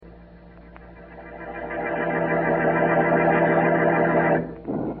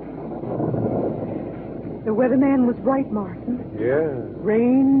weatherman was right, Martin. Yeah.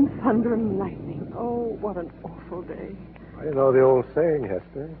 Rain, thunder, and lightning. Oh, what an awful day. You know the old saying,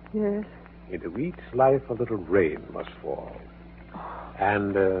 Hester? Yes. Into each life a little rain must fall.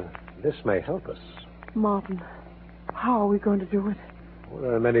 And this may help us. Martin, how are we going to do it? Well,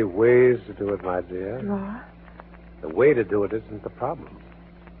 there are many ways to do it, my dear. There are? The way to do it isn't the problem.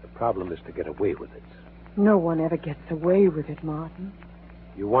 The problem is to get away with it. No one ever gets away with it, Martin.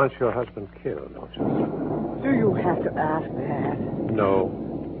 You want your husband killed, don't you? Do you have to ask that? No.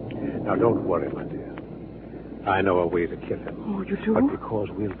 Now, don't worry, my dear. I know a way to kill him. Oh, you do? But because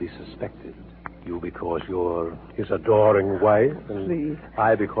we'll be suspected. You because you're his adoring wife. And Please.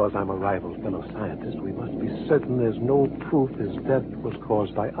 I because I'm a rival fellow scientist. We must be certain there's no proof his death was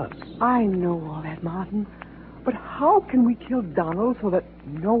caused by us. I know all that, Martin. But how can we kill Donald so that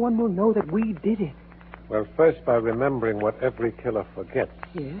no one will know that we did it? Well, first by remembering what every killer forgets.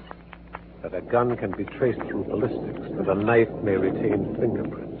 Yes? That a gun can be traced through ballistics, that a knife may retain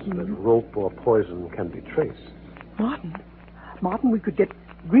fingerprints, that rope or poison can be traced. Martin, we could get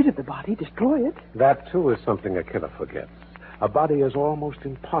rid of the body, destroy it. That, too, is something a killer forgets. A body is almost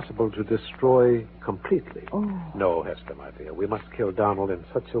impossible to destroy completely. Oh. No, Hester, my dear. We must kill Donald in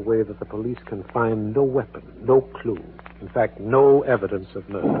such a way that the police can find no weapon, no clue. In fact, no evidence of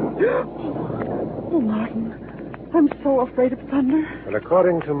murder. Oh, Martin, I'm so afraid of thunder. Well,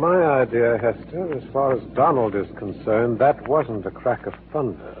 according to my idea, Hester, as far as Donald is concerned, that wasn't a crack of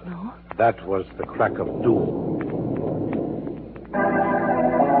thunder. No? That was the crack of doom.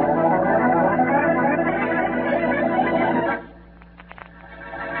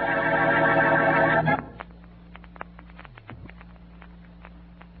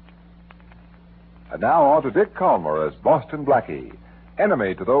 And now on to Dick Calmer as Boston Blackie.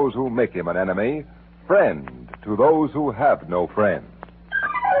 Enemy to those who make him an enemy. Friend to those who have no friend.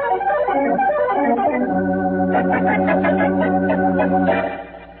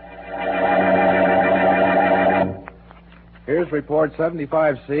 Here's report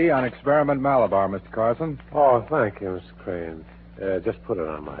 75C on experiment Malabar, Mr. Carson. Oh, thank you, Mr. Crane. Just put it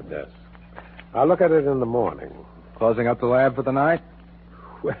on my desk. I'll look at it in the morning. Closing up the lab for the night?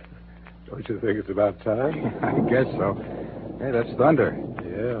 Well, don't you think it's about time? I guess so. Hey, that's thunder.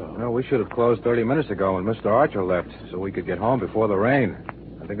 Yeah. Well, we should have closed 30 minutes ago when Mr. Archer left so we could get home before the rain.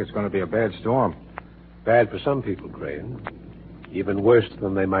 I think it's going to be a bad storm. Bad for some people, Crane. Even worse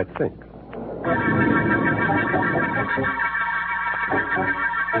than they might think.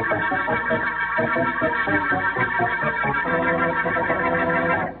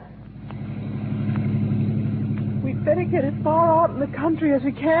 We'd better get as far out in the country as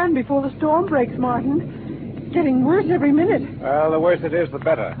we can before the storm breaks, Martin. It's getting worse every minute. Well, the worse it is, the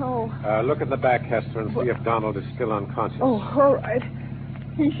better. Oh. Look at the back, Hester, and see if Donald is still unconscious. Oh, all right.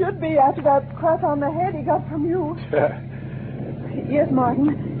 He should be after that crack on the head he got from you. Yes,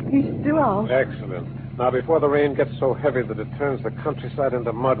 Martin. He's still out. Excellent. Now, before the rain gets so heavy that it turns the countryside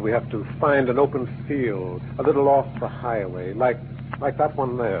into mud, we have to find an open field, a little off the highway, like that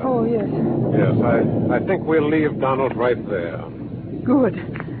one there. Oh, yes. Yes, I think we'll leave Donald right there. Good.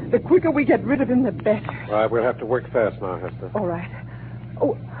 The quicker we get rid of him, the better. Right, we'll have to work fast now, Hester. All right.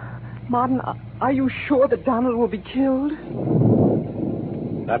 Oh, Martin, are you sure that Donald will be killed?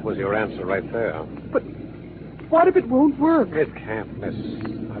 That was your answer right there. But what if it won't work? It can't miss.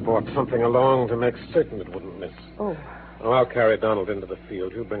 I brought something along to make certain it wouldn't miss. Oh. Oh, I'll carry Donald into the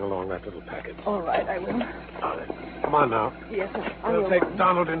field. You bring along that little package. All right, I will. All right. Come on now. Yes, I We'll will. take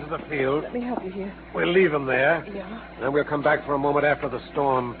Donald into the field. Let me help you here. We'll leave him there. Yeah. Then we'll come back for a moment after the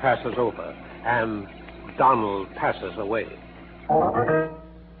storm passes over and Donald passes away.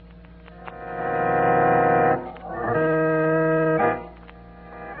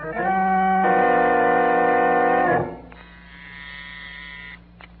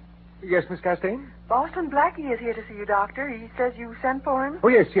 Yes, Miss Castaigne? Boston Blackie is here to see you, Doctor. He says you sent for him. Oh,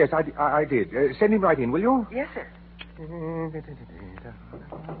 yes, I did. Send him right in, will you? Yes, sir.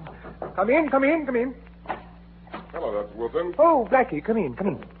 Come in. Hello, Dr. Wilson. Oh, Blackie, come in.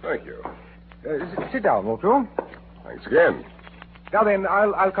 Thank you. Sit down, won't you? Thanks again. Now then,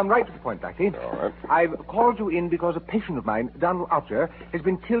 I'll come right to the point, Blackie. All right. I've called you in because a patient of mine, Donald Archer, has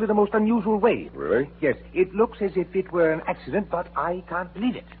been killed in a most unusual way. Really? Yes, it looks as if it were an accident, but I can't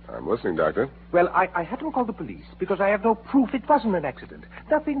believe it. I'm listening, Doctor. Well, I had to call the police because I have no proof it wasn't an accident.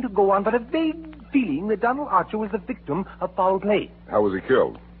 Nothing to go on but a vague feeling that Donald Archer was the victim of foul play. How was he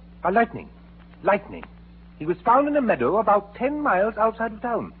killed? By lightning. He was found in a meadow about 10 miles outside of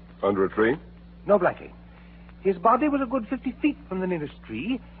town. Under a tree? No, Blackie. His body was a good 50 feet from the nearest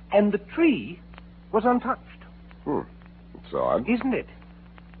tree, and the tree was untouched. It's odd. Isn't it?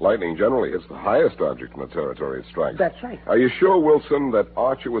 Lightning generally hits the highest object in the territory it strikes. That's right. Are you sure, Wilson, that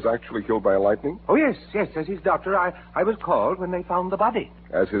Archer was actually killed by lightning? Oh, yes. As his doctor, I was called when they found the body.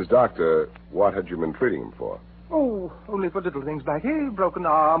 As his doctor, what had you been treating him for? Oh, only for little things, Blackie. Broken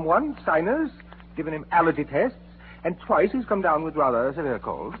arm once, sinus, given him allergy tests, and twice he's come down with rather severe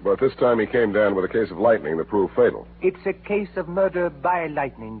cold. But this time he came down with a case of lightning that proved fatal. It's a case of murder by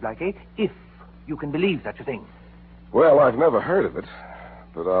lightning, Blackie, if you can believe such a thing. Well, I've never heard of it,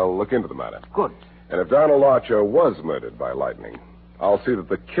 but I'll look into the matter. Good. And if Donald Archer was murdered by lightning, I'll see that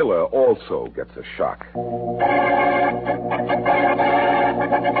the killer also gets a shock.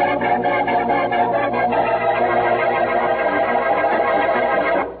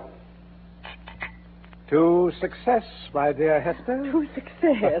 To success, my dear Hester. To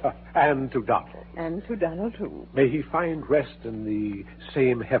success. And to Donald. And to Donald, too. May he find rest in the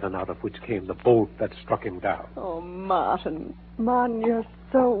same heaven out of which came the bolt that struck him down. Oh, Martin. Martin, you're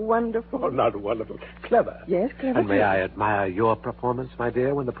so wonderful. Oh, not wonderful. Clever. Yes, clever. And may I admire your performance, my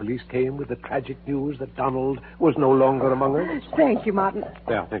dear, when the police came with the tragic news that Donald was no longer among us? Thank you, Martin.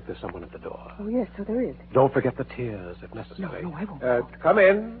 There, I think there's someone at the door. Oh, yes, so there is. Don't forget the tears, if necessary. No, I won't. Come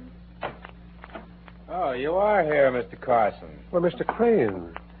in. Oh, you are here, Mr. Carson. Well, Mr.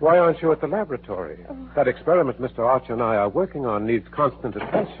 Crane, why aren't you at the laboratory? That experiment Mr. Archer and I are working on needs constant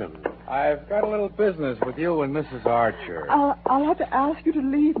attention. I've got a little business with you and Mrs. Archer. I'll have to ask you to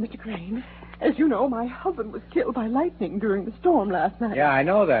leave, Mr. Crane. As you know, my husband was killed by lightning during the storm last night. Yeah, I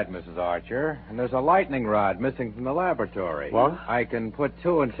know that, Mrs. Archer. And there's a lightning rod missing from the laboratory. What? I can put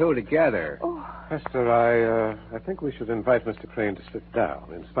two and two together. Oh, Hester, I think we should invite Mr. Crane to sit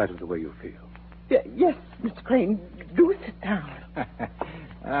down, in spite of the way you feel. yes, Mr. Crane. Do sit down.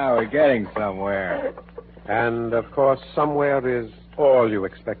 Now we're getting somewhere. And, of course, somewhere is all you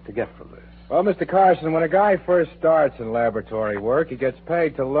expect to get from this. Well, Mr. Carson, when a guy first starts in laboratory work, he gets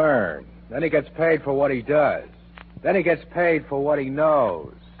paid to learn. Then he gets paid for what he does. Then he gets paid for what he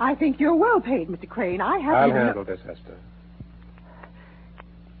knows. I think you're well paid, Mr. Crane. I haven't... I'll handle this, Hester.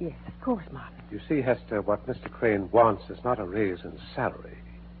 Yes, of course, Martin. You see, Hester, what Mr. Crane wants is not a raise in salary,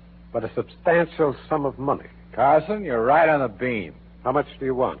 but a substantial sum of money. Carson, you're right on the beam. How much do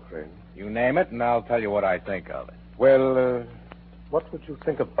you want, Crane? You name it, and I'll tell you what I think of it. Well, what would you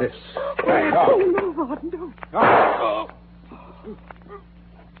think of this? No, Martin, don't.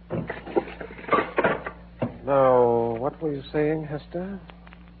 Now, what were you saying, Hester?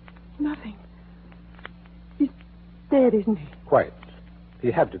 Nothing. He's dead, isn't he? Quite.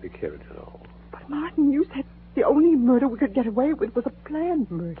 He had to be killed, you know. But, Martin, you said the only murder we could get away with was a planned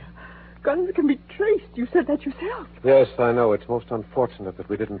murder. Guns can be traced. You said that yourself. Yes, I know. It's most unfortunate that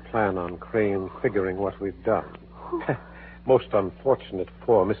we didn't plan on Crane figuring what we've done. Most unfortunate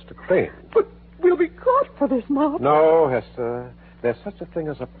for Mr. Crane. But we'll be caught for this, Martin. No, Hester. There's such a thing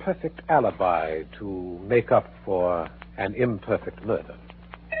as a perfect alibi to make up for an imperfect murder.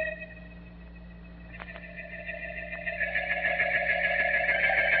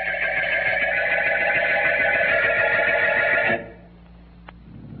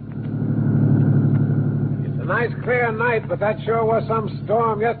 Nice, clear night, but that sure was some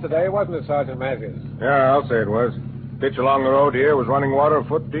storm yesterday, wasn't it, Sergeant Matthews? Yeah, I'll say it was. Ditch along the road here was running water a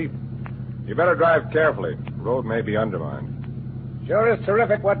foot deep. You better drive carefully. The road may be undermined. Sure is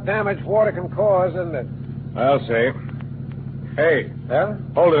terrific what damage water can cause, isn't it? I'll say. Hey. Yeah?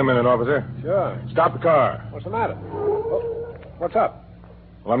 Hold it a minute, officer. Sure. Stop the car. What's the matter? Oh, what's up?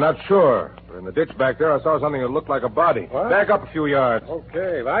 Well, I'm not sure. But in the ditch back there, I saw something that looked like a body. What? Back up a few yards.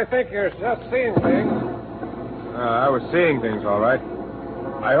 Okay, well, I think you're just seeing things. I was seeing things, all right.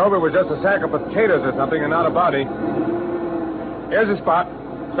 I hope it was just a sack of potatoes or something and not a body. Here's the spot.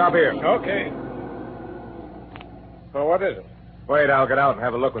 Stop here. Okay. So what is it? Wait, I'll get out and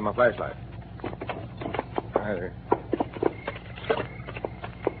have a look with my flashlight. There.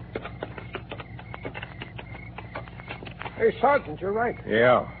 Hey, Sergeant, you're right.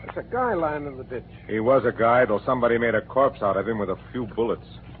 Yeah. There's a guy lying in the ditch. He was a guy, though somebody made a corpse out of him with a few bullets.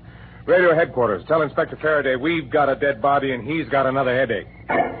 Radio headquarters. Tell Inspector Faraday we've got a dead body and he's got another headache.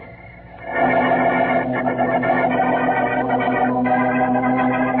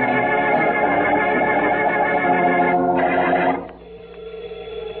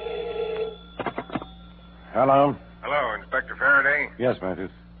 Hello. Hello, Inspector Faraday. Yes, Matthews.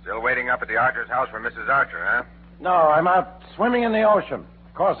 Still waiting up at the Archer's house for Mrs. Archer, huh? No, I'm out swimming in the ocean.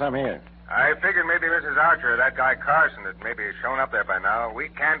 Of course I'm here. I figured maybe Mrs. Archer, that guy Carson, that maybe has shown up there by now. We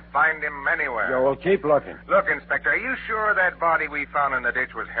can't find him anywhere. Yeah, we'll keep looking. Look, Inspector, are you sure that body we found in the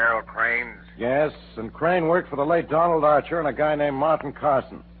ditch was Harold Crane's? Yes, and Crane worked for the late Donald Archer and a guy named Martin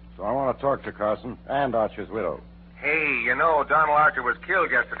Carson. So I want to talk to Carson and Archer's widow. Hey, you know, Donald Archer was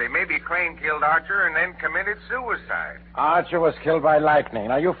killed yesterday. Maybe Crane killed Archer and then committed suicide. Archer was killed by lightning.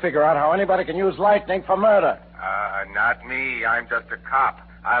 Now, you figure out how anybody can use lightning for murder. Not me. I'm just a cop.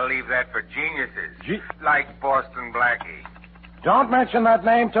 I'll leave that for geniuses. Like Boston Blackie. Don't mention that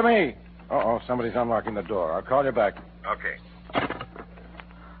name to me. Uh-oh, somebody's unlocking the door. I'll call you back. Okay.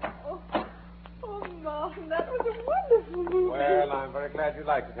 Oh, Martin, that was a wonderful movie. Well, I'm very glad you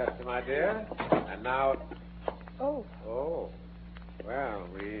liked it, Hester, my dear. And now... Oh. Oh. Well,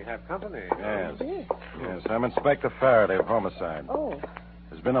 we have company. Yes. Yes, I'm Inspector Faraday of Homicide. Oh.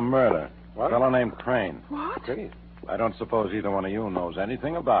 There's been a murder. What? A fellow named Crane. What? Crane? I don't suppose either one of you knows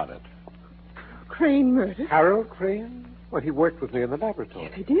anything about it. Crane murdered? Harold Crane? Well, he worked with me in the laboratory.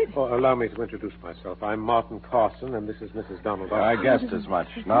 Yes, he did. Oh, allow me to introduce myself. I'm Martin Carson, and this is Mrs. Donald I Archer. guessed as much.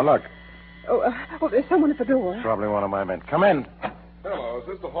 Now, look. Oh, there's someone at the door. Probably one of my men. Come in. Hello, is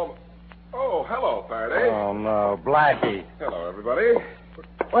this the home... Oh, hello, Faraday. Oh, no. Blackie. Hello, everybody.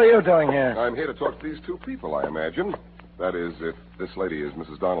 What are you doing here? I'm here to talk to these two people, I imagine. That is, if this lady is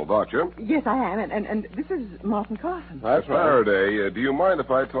Mrs. Donald Archer. Yes, I am, and this is Martin Carson. That's right. Faraday, do you mind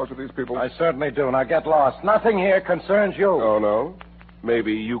if I talk to these people? I certainly do. Now, get lost. Nothing here concerns you. Oh, no?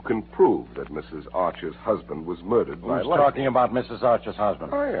 Maybe you can prove that Mrs. Archer's husband was murdered by Who's lightning. talking about Mrs. Archer's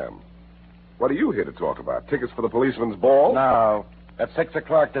husband? I am. What are you here to talk about? Tickets for the policeman's ball? No. At 6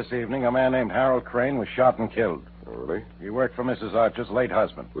 o'clock this evening, a man named Harold Crane was shot and killed. Oh, really? He worked for Mrs. Archer's late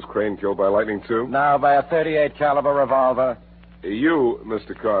husband. Was Crane killed by lightning, too? Now, by a .38 caliber revolver. You,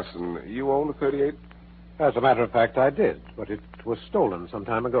 Mr. Carson, you own a .38? As a matter of fact, I did, but it was stolen some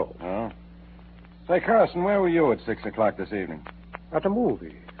time ago. Oh. Say, Carson, where were you at 6 o'clock this evening? At a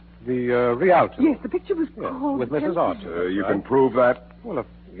movie. The Rialto. Yes, the picture was called... With Mrs. Archer. You can prove that? Well,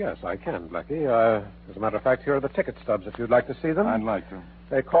 yes, I can, Blackie. As a matter of fact, here are the ticket stubs if you'd like to see them. I'd like to.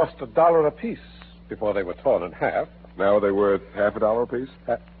 They cost $1 apiece before they were torn in half. Now are they worth half $1 apiece?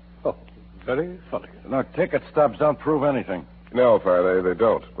 Oh, very funny. Look, ticket stubs don't prove anything. No, Faraday, they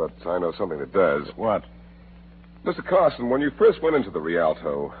don't, but I know something that does. What? Mr. Carson, when you first went into the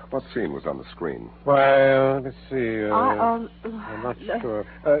Rialto, what scene was on the screen? Well, let me see. I'm not sure.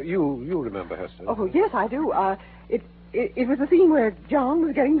 You remember, Hester. Oh, yes, I do. It was the scene where John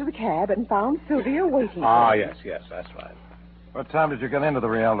was getting to the cab and found Sylvia waiting. Ah, yes, that's right. What time did you get into the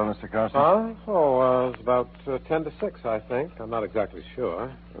Rialto, Mr. Carson? It was about 10 to 6, I think. I'm not exactly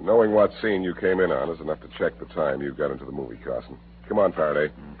sure. Knowing what scene you came in on is enough to check the time you got into the movie, Carson. Come on,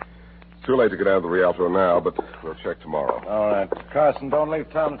 Faraday. It's too late to get out of the Rialto now, but we'll check tomorrow. All right. Carson, don't leave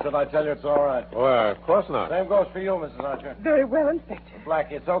town until I tell you it's all right. Well, of course not. Same goes for you, Mrs. Archer. Very well, Inspector.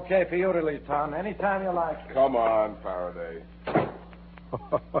 Blackie, it's okay for you to leave town anytime you like. Come on, Faraday.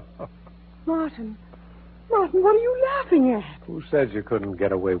 Martin, what are you laughing at? Who says you couldn't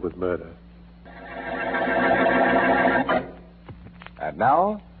get away with murder? And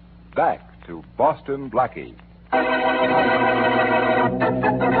now, back to Boston Blackie.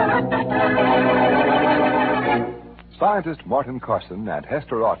 Scientist Martin Carson and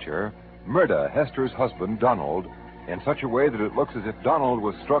Hester Archer murder Hester's husband, Donald, in such a way that it looks as if Donald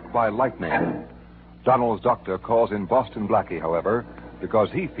was struck by lightning. Donald's doctor calls in Boston Blackie, however, because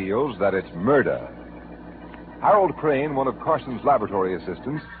he feels that it's murder. Harold Crane, one of Carson's laboratory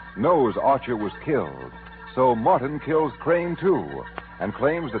assistants, knows Archer was killed. So Martin kills Crane, too, and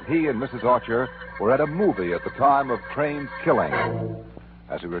claims that he and Mrs. Archer were at a movie at the time of Crane's killing.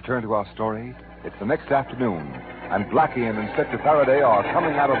 As we return to our story, it's the next afternoon, and Blackie and Inspector Faraday are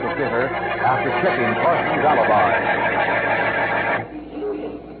coming out of the theater after checking Carson's alibi.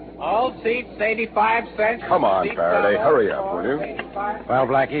 All seats, 85 cents. Come on, Seat Faraday, double, hurry up, will you? 85. Well,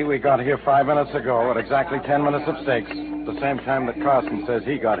 Blackie, we got here 5 minutes ago at exactly 10 minutes of 6, the same time that Carson says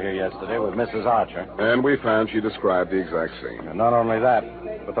he got here yesterday with Mrs. Archer. And we found she described the exact scene. And not only that,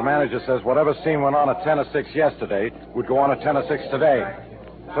 but the manager says whatever scene went on at 10 to 6 yesterday would go on at 10 to 6 today.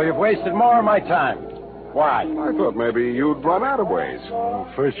 So you've wasted more of my time. Why? I thought maybe you'd run out of ways.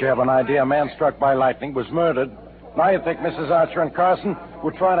 First you have an idea a man struck by lightning was murdered. Now you think Mrs. Archer and Carson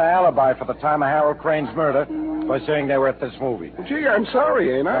would try to alibi for the time of Harold Crane's murder by saying they were at this movie. Gee, I'm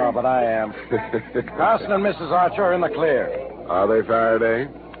sorry, ain't I? Oh, but I am. Carson and Mrs. Archer are in the clear. Are they, Faraday?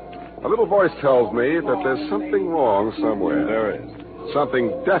 A little voice tells me that there's something wrong somewhere. There is.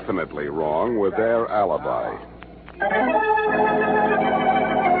 Something definitely wrong with their alibi.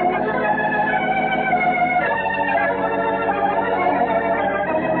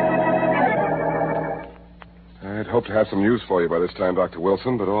 I'd hoped to have some news for you by this time, Dr.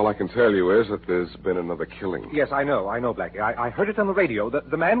 Wilson, but all I can tell you is that there's been another killing. Yes, I know, Blackie. I heard it on the radio.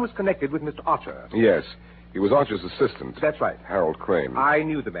 The man was connected with Mr. Archer. Yes. He was Archer's assistant. That's right. Harold Crane. I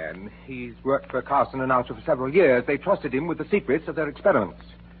knew the man. He's worked for Carson and Archer for several years. They trusted him with the secrets of their experiments.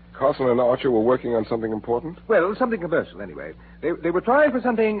 Carson and Archer were working on something important? Well, something commercial, anyway. They were trying for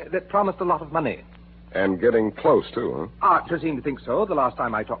something that promised a lot of money. And getting close, too, huh? Archer seemed to think so the last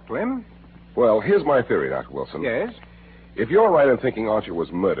time I talked to him. Well, here's my theory, Dr. Wilson. Yes? If you're right in thinking Archer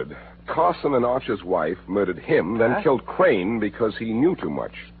was murdered, Carson and Archer's wife murdered him, then killed Crane because he knew too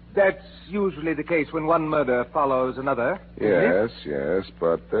much. That's usually the case when one murder follows another. Yes,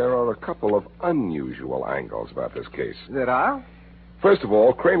 but there are a couple of unusual angles about this case. There are? First of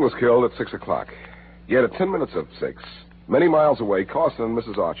all, Crane was killed at 6 o'clock. Yet at 10 minutes of 6, many miles away, Carson and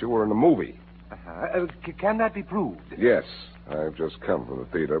Mrs. Archer were in a movie. Can that be proved? Yes. I've just come from the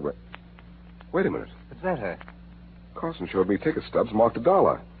theater, but... Wait a minute. What's that, Carson showed me ticket stubs marked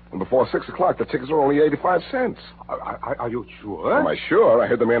 $1. And before 6 o'clock, the tickets were only 85 cents. Are you sure? Am I sure? I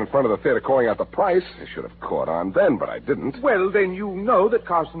heard the man in front of the theater calling out the price. I should have caught on then, but I didn't. Well, then you know that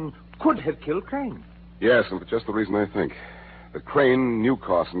Carson could have killed Crane. Yes, and for just the reason I think. That Crane knew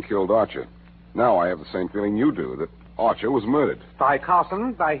Carson killed Archer. Now I have the same feeling you do, that Archer was murdered. By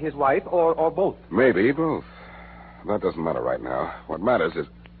Carson, by his wife, or both? Maybe both. That doesn't matter right now. What matters is...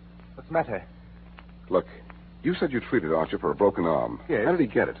 What's the matter? Look, you said you treated Archer for a broken arm. Yes. How did he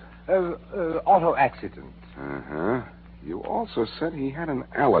get it? Auto accident. Uh-huh. You also said he had an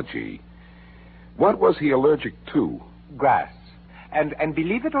allergy. What was he allergic to? Grass. And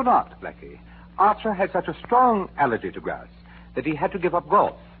believe it or not, Blackie, Archer had such a strong allergy to grass that he had to give up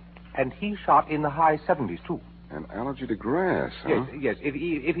golf. And he shot in the high 70s, too. An allergy to grass, huh? Yes. If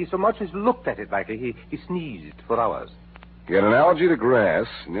he so much as looked at it, Blackie, he sneezed for hours. He had an allergy to grass,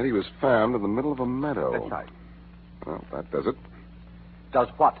 and yet he was found in the middle of a meadow. That's right. Well, that does it. Does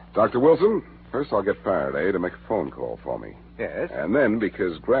what? Dr. Wilson, first I'll get Faraday to make a phone call for me. Yes? And then,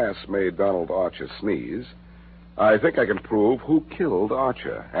 because grass made Donald Archer sneeze, I think I can prove who killed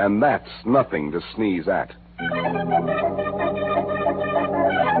Archer. And that's nothing to sneeze at.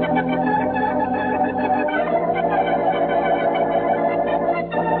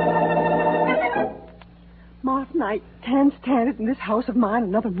 Martin, I can't stand it in this house of mine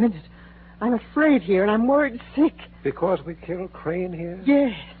another minute. I'm afraid here, and I'm worried sick. Because we killed Crane here?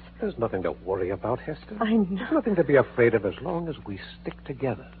 Yes. There's nothing to worry about, Hester. I know. There's nothing to be afraid of as long as we stick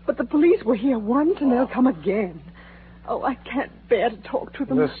together. But the police were here once, and they'll come again. Oh, I can't bear to talk to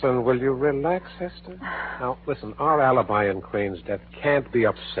them. Listen, will you relax, Hester? Now, listen, our alibi in Crane's death can't be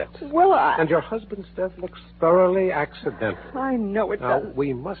upset. Well, And your husband's death looks thoroughly accidental. I know it Now, doesn't.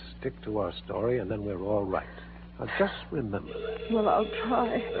 we must stick to our story, and then we're all right. Now, just remember. Well, I'll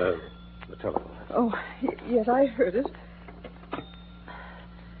try. The telephone. Oh, yes, I heard it.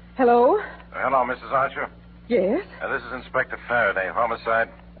 Hello? Hello, Mrs. Archer. Yes? This is Inspector Faraday, homicide.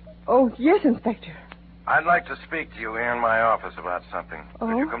 Oh, yes, Inspector. I'd like to speak to you here in my office about something. Oh?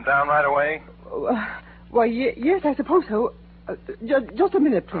 Could you come down right away? Why, yes, I suppose so. Just a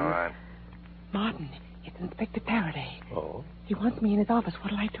minute, please. All right. Martin, it's Inspector Faraday. Oh? He wants me in his office.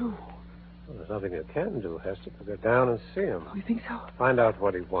 What'll I do? Well, there's nothing you can do, Hester, but go down and see him. Oh, you think so? Find out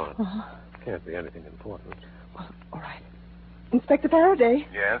what he wants. Uh-huh. Can't be anything important. Well, all right. Inspector Faraday,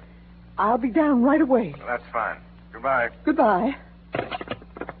 Yes? I'll be down right away. Well, that's fine. Goodbye. Goodbye.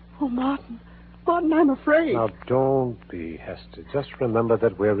 Oh, Martin. Martin, I'm afraid. Now, don't be, Hester. Just remember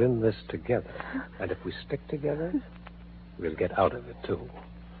that we're in this together. And if we stick together, we'll get out of it, too.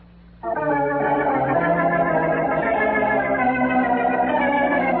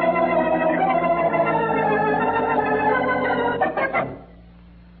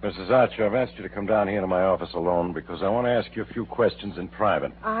 Mrs. Archer, I've asked you to come down here to my office alone because I want to ask you a few questions in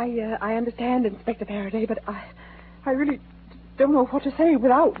private. I understand, Inspector Faraday, but I really don't know what to say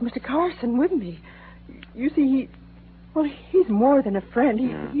without Mr. Carson with me. You see, he's more than a friend.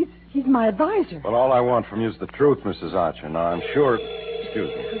 He's my advisor. Well, all I want from you is the truth, Mrs. Archer. Now, I'm sure... Excuse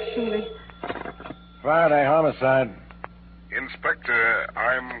me. Surely. Faraday, homicide. Inspector,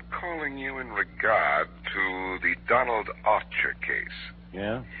 I'm calling you in regard to the Donald Archer case.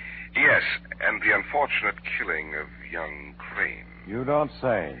 Yeah? Yes, and the unfortunate killing of young Crane. You don't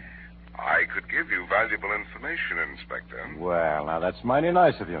say. I could give you valuable information, Inspector. Well, now, that's mighty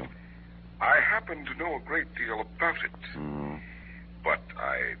nice of you. I happen to know a great deal about it. But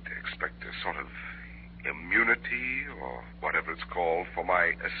I'd expect a sort of immunity or whatever it's called for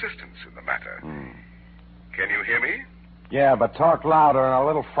my assistance in the matter. Can you hear me? Yeah, but talk louder and a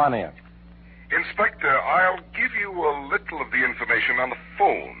little funnier. Inspector, I'll give you a little of the information on the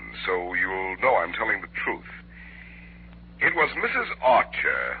phone so you'll know I'm telling the truth. It was Mrs.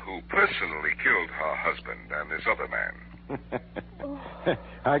 Archer who personally killed her husband and this other man.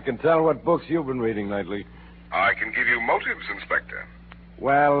 I can tell what books you've been reading lately. I can give you motives, Inspector.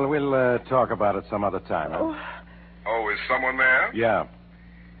 Well, we'll talk about it some other time. Huh? Oh, is someone there? Yeah.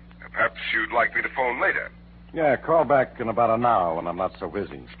 Perhaps you'd like me to phone later. Yeah, call back in about an hour when I'm not so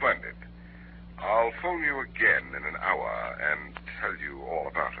busy. Splendid. I'll phone you again in an hour and tell you all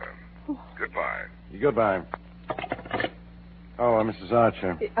about her. Goodbye. Goodbye. Oh, Mrs.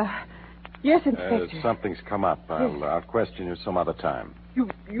 Archer. Yes, Inspector. Something's come up. I'll question you some other time.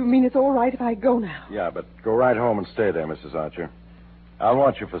 You mean it's all right if I go now? Yeah, but go right home and stay there, Mrs. Archer. I'll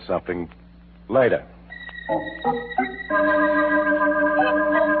want you for something later.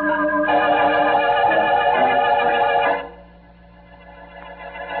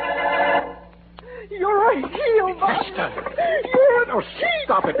 You're a heel, Bob. Hester! You're a No,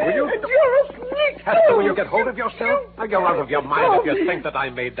 stop it, will you? And you're a sneak. Hester, will you get hold of yourself? Now, you're out of your mind if you think that I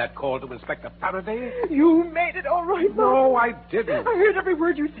made that call to Inspector Faraday. You made it all right, Bob. No, I didn't. I heard every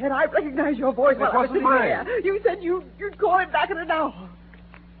word you said. I recognize your voice. It wasn't mine. You said you'd call him back in an hour.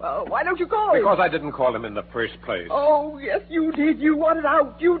 Well, why don't you call him? Because I didn't call him in the first place. Oh, yes, you did. You wanted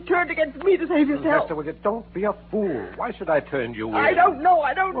out. You turned against me to save yourself. Hester, will you don't be a fool. Why should I turn you in? I don't know.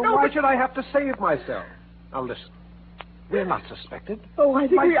 I don't know. Why should I have to save myself? Now, listen. We're not suspected. Oh, I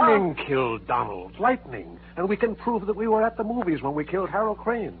think we are. Lightning killed Donald. Lightning. And we can prove that we were at the movies when we killed Harold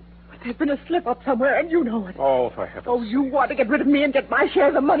Crane. But there's been a slip-up somewhere, and you know it. Oh, for heaven's Oh, you want to get rid of me and get my share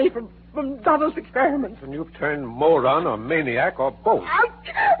of the money from Donald's experiments. And you've turned moron or maniac or both.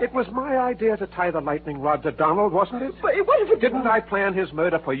 It was my idea to tie the lightning rod to Donald, wasn't it? But what if it Didn't I plan his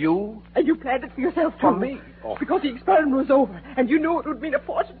murder for you? And you planned it for yourself, too. For me? Oh. Because the experiment was over, and you knew it would mean a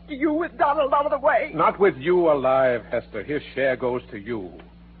fortune to you with Donald out of the way. Not with you alive, Hester. His share goes to you.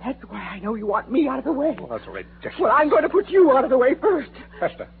 That's why I know you want me out of the way. Well, that's ridiculous. Well, I'm going to put you out of the way first.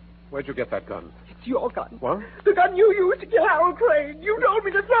 Hester, where'd you get that gun? It's your gun. What? The gun you used to kill Harold Crane. You told me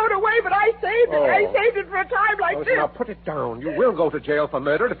to throw it away, but I saved it. Oh. I saved it for a time like Oh, this. now put it down. You will go to jail for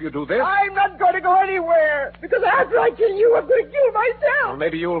murder if you do this. I'm not going to go anywhere. Because after I kill you, I'm going to kill Well, myself.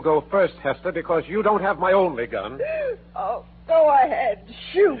 maybe you'll go first, Hester, because you don't have my only gun. Oh, go ahead.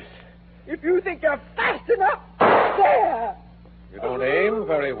 Shoot. If you think you're fast enough, there. You don't aim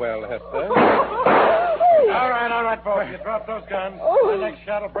very well, Hester. All right, folks. You drop those guns. Oh. The next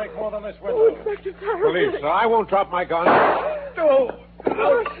shot will break more than this Oh, window. Inspector Faraday. Police, I won't drop my gun. No.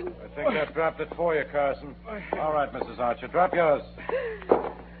 I think I've dropped it for you, Carson. All right, Mrs. Archer. Drop yours.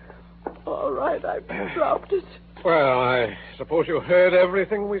 All right, I've dropped it. Well, I suppose you heard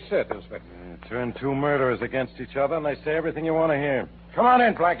everything we said, Inspector. Turn two murderers against each other, and they say everything you want to hear. Come on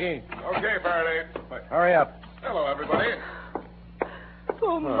in, Blackie. Okay, Faraday. Hurry up. Hello, everybody.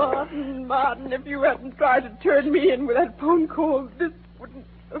 Oh, Martin, if you hadn't tried to turn me in with that phone call, this wouldn't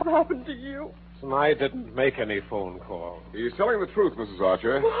have happened to you. And I didn't make any phone call. He's telling the truth, Mrs.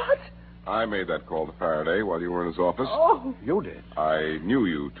 Archer. What? I made that call to Faraday while you were in his office. Oh, You did? I knew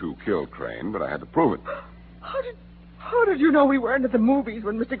you two killed Crane, but I had to prove it. how did you know we weren't at the movies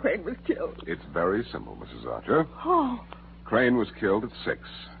when Mr. Crane was killed? It's very simple, Mrs. Archer. Oh, Crane was killed at 6.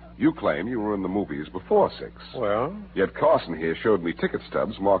 You claim you were in the movies before 6. Well? Yet Carson here showed me ticket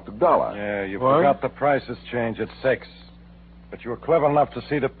stubs marked $1. Yeah, you What? forgot the prices change at 6. But you were clever enough to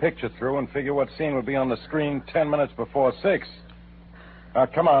see the picture through and figure what scene would be on the screen 10 minutes before 6. Now,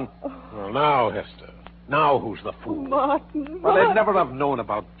 come on. Well, now, Hester. Now who's the fool? Martin. Well, they'd never have known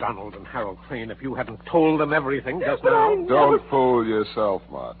about Donald and Harold Crane if you hadn't told them everything just But I now. know- Don't fool yourself,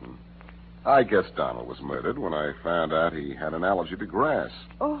 Martin. I guess Donald was murdered when I found out he had an allergy to grass.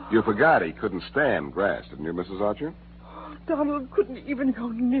 Oh, You forgot he couldn't stand grass, didn't you, Mrs. Archer? Donald couldn't even go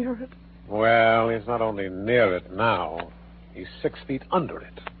near it. Well, he's not only near it now, he's 6 feet under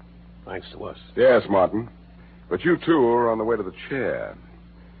it. Thanks to us. Yes, Martin. But you two are on the way to the chair.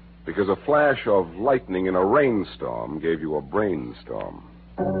 Because a flash of lightning in a rainstorm gave you a brainstorm.